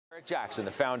Eric Jackson,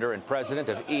 the founder and president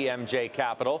of EMJ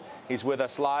Capital. He's with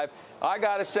us live. I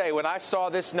got to say, when I saw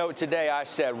this note today, I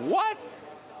said, what?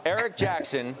 Eric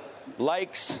Jackson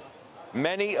likes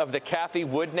many of the Cathie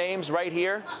Wood names right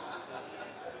here.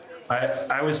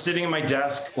 I was sitting at my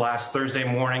desk last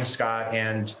Thursday morning, Scott,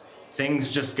 and things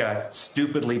just got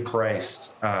stupidly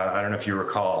priced. I don't know if you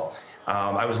recall.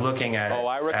 I was looking at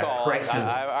I recall. Prices.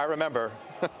 I remember.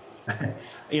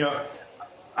 You know,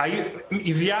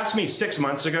 if you asked me 6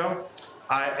 months ago,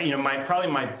 probably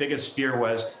my biggest fear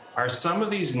was, are some of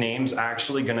these names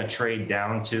actually going to trade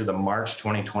down to the March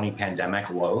 2020 pandemic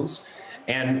lows?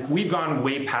 And we've gone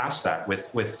way past that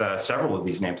with several of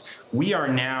these names. We are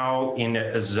now in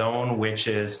a zone which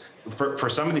is, for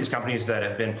some of these companies that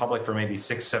have been public for maybe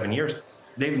 6, 7 years,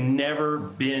 they've never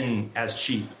been as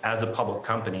cheap as a public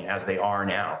company as they are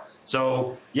now.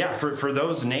 So yeah, for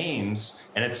those names,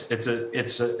 and it's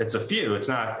a few. It's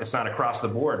not across the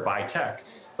board by tech.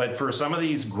 But for some of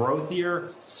these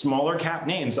growthier, smaller cap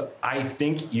names, I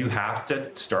think you have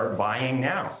to start buying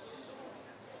now.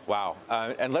 Wow.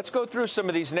 And let's go through some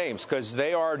of these names, because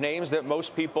they are names that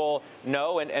most people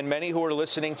know and many who are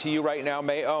listening to you right now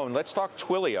may own. Let's talk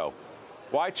Twilio.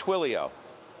 Why Twilio?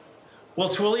 Well,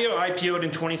 Twilio IPO'd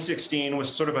in 2016, was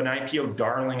sort of an IPO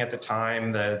darling at the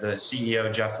time. The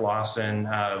CEO, Jeff Lawson,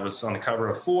 was on the cover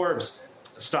of Forbes.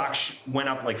 The stock went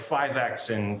up like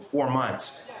 5x in 4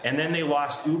 months. And then they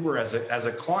lost Uber as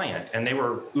a client. And they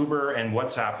were, Uber and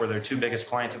WhatsApp were their two biggest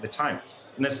clients at the time.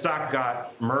 And the stock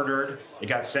got murdered. It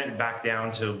got sent back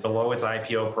down to below its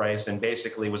IPO price and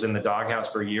basically was in the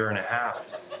doghouse for a year and a half.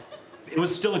 It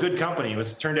was still a good company.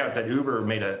 It turned out that Uber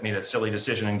made a silly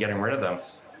decision in getting rid of them.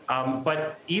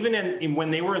 But even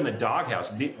when they were in the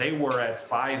doghouse, they were at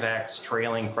 5x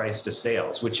trailing price to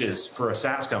sales, which is, for a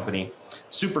SaaS company,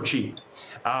 super cheap.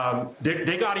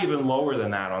 They got even lower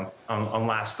than that on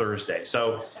last Thursday.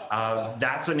 So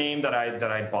that's a name that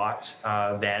I bought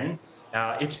then.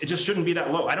 It just shouldn't be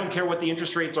that low. I don't care what the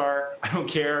interest rates are. I don't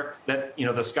care that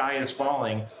the sky is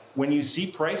falling. When you see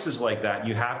prices like that,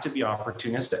 you have to be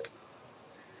opportunistic.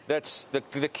 That's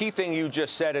the key thing you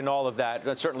just said in all of that.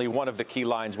 That's certainly one of the key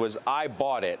lines was, I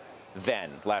bought it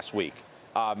then last week.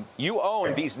 You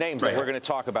own these names that we're going to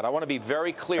talk about. I want to be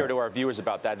very clear to our viewers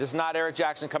about that. This is not Eric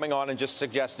Jackson coming on and just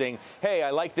suggesting, hey, I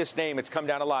like this name. It's come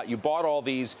down a lot. You bought all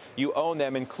these. You own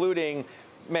them, including,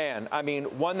 man, I mean,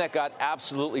 one that got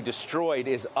absolutely destroyed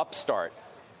is Upstart.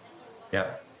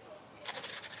 Yeah.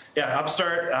 Yeah,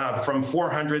 Upstart from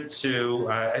 400 to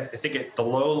I think the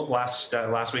low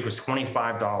last week was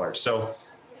 $25. So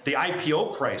the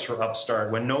IPO price for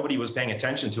Upstart, when nobody was paying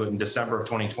attention to it in December of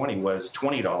 2020, was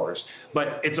 $20.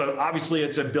 But obviously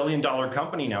it's a $1 billion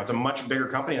company now. It's a much bigger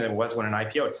company than it was when it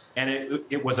IPO'd, and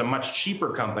it was a much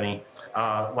cheaper company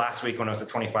last week when it was at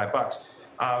 $25.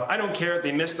 I don't care.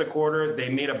 They missed the quarter. They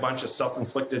made a bunch of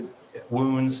self-inflicted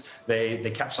wounds. They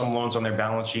kept some loans on their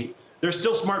balance sheet. They're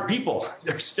still smart people.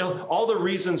 They're still, all the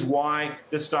reasons why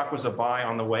this stock was a buy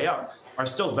on the way up are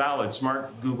still valid.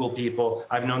 Smart Google people.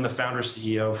 I've known the founder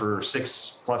CEO for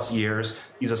 6+ years.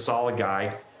 He's a solid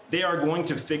guy. They are going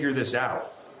to figure this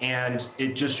out, and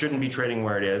it just shouldn't be trading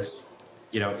where it is.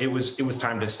 It was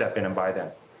time to step in and buy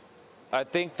them. I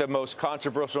think the most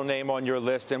controversial name on your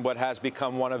list, and what has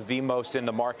become one of the most in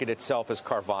the market itself, is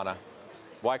Carvana.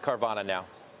 Why Carvana now?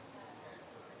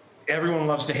 Everyone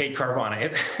loves to hate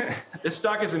Carvana. This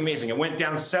stock is amazing. It went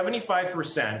down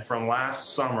 75% from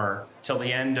last summer till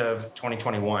the end of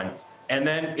 2021. And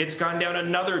then it's gone down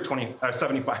another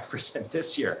 75%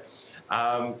 this year.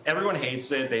 Everyone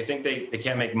hates it. They think they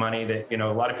can't make money. That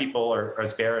a lot of people are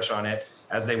as bearish on it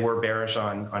as they were bearish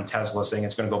on Tesla, saying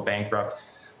it's going to go bankrupt.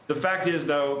 The fact is,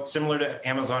 though, similar to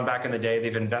Amazon back in the day,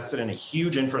 they've invested in a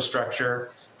huge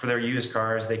infrastructure for their used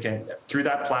cars. They can, through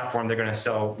that platform, they're going to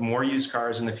sell more used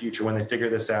cars in the future when they figure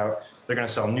this out. They're going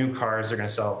to sell new cars. They're going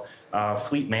to sell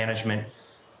fleet management.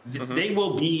 They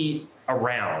will be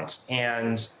around.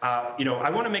 And, I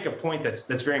want to make a point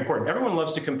that's very important. Everyone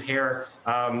loves to compare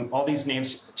all these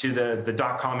names to the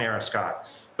dot-com era, Scott.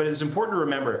 But it's important to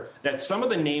remember that some of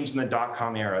the names in the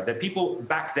dot-com era that people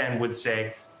back then would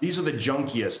say, these are the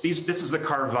junkiest. This is the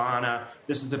Carvana.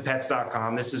 This is the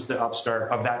Pets.com. This is the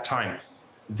Upstart of that time.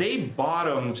 They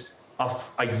bottomed a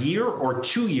year or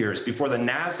 2 years before the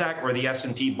NASDAQ or the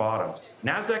S&P bottomed.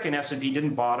 NASDAQ and S&P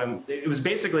didn't bottom. It was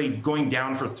basically going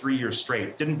down for 3 years straight.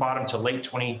 It didn't bottom till late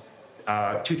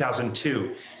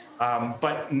 2002.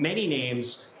 But many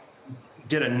names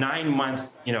did a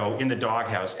 9-month, in the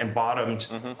doghouse and bottomed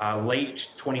late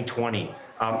 2020.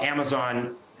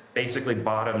 Amazon basically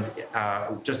bottomed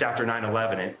just after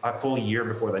 9/11, a full year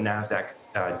before the NASDAQ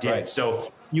did. Right.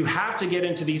 So you have to get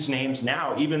into these names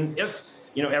now, even if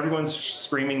everyone's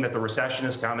screaming that the recession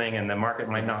is coming and the market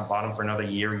might not bottom for another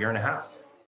year, year and a half.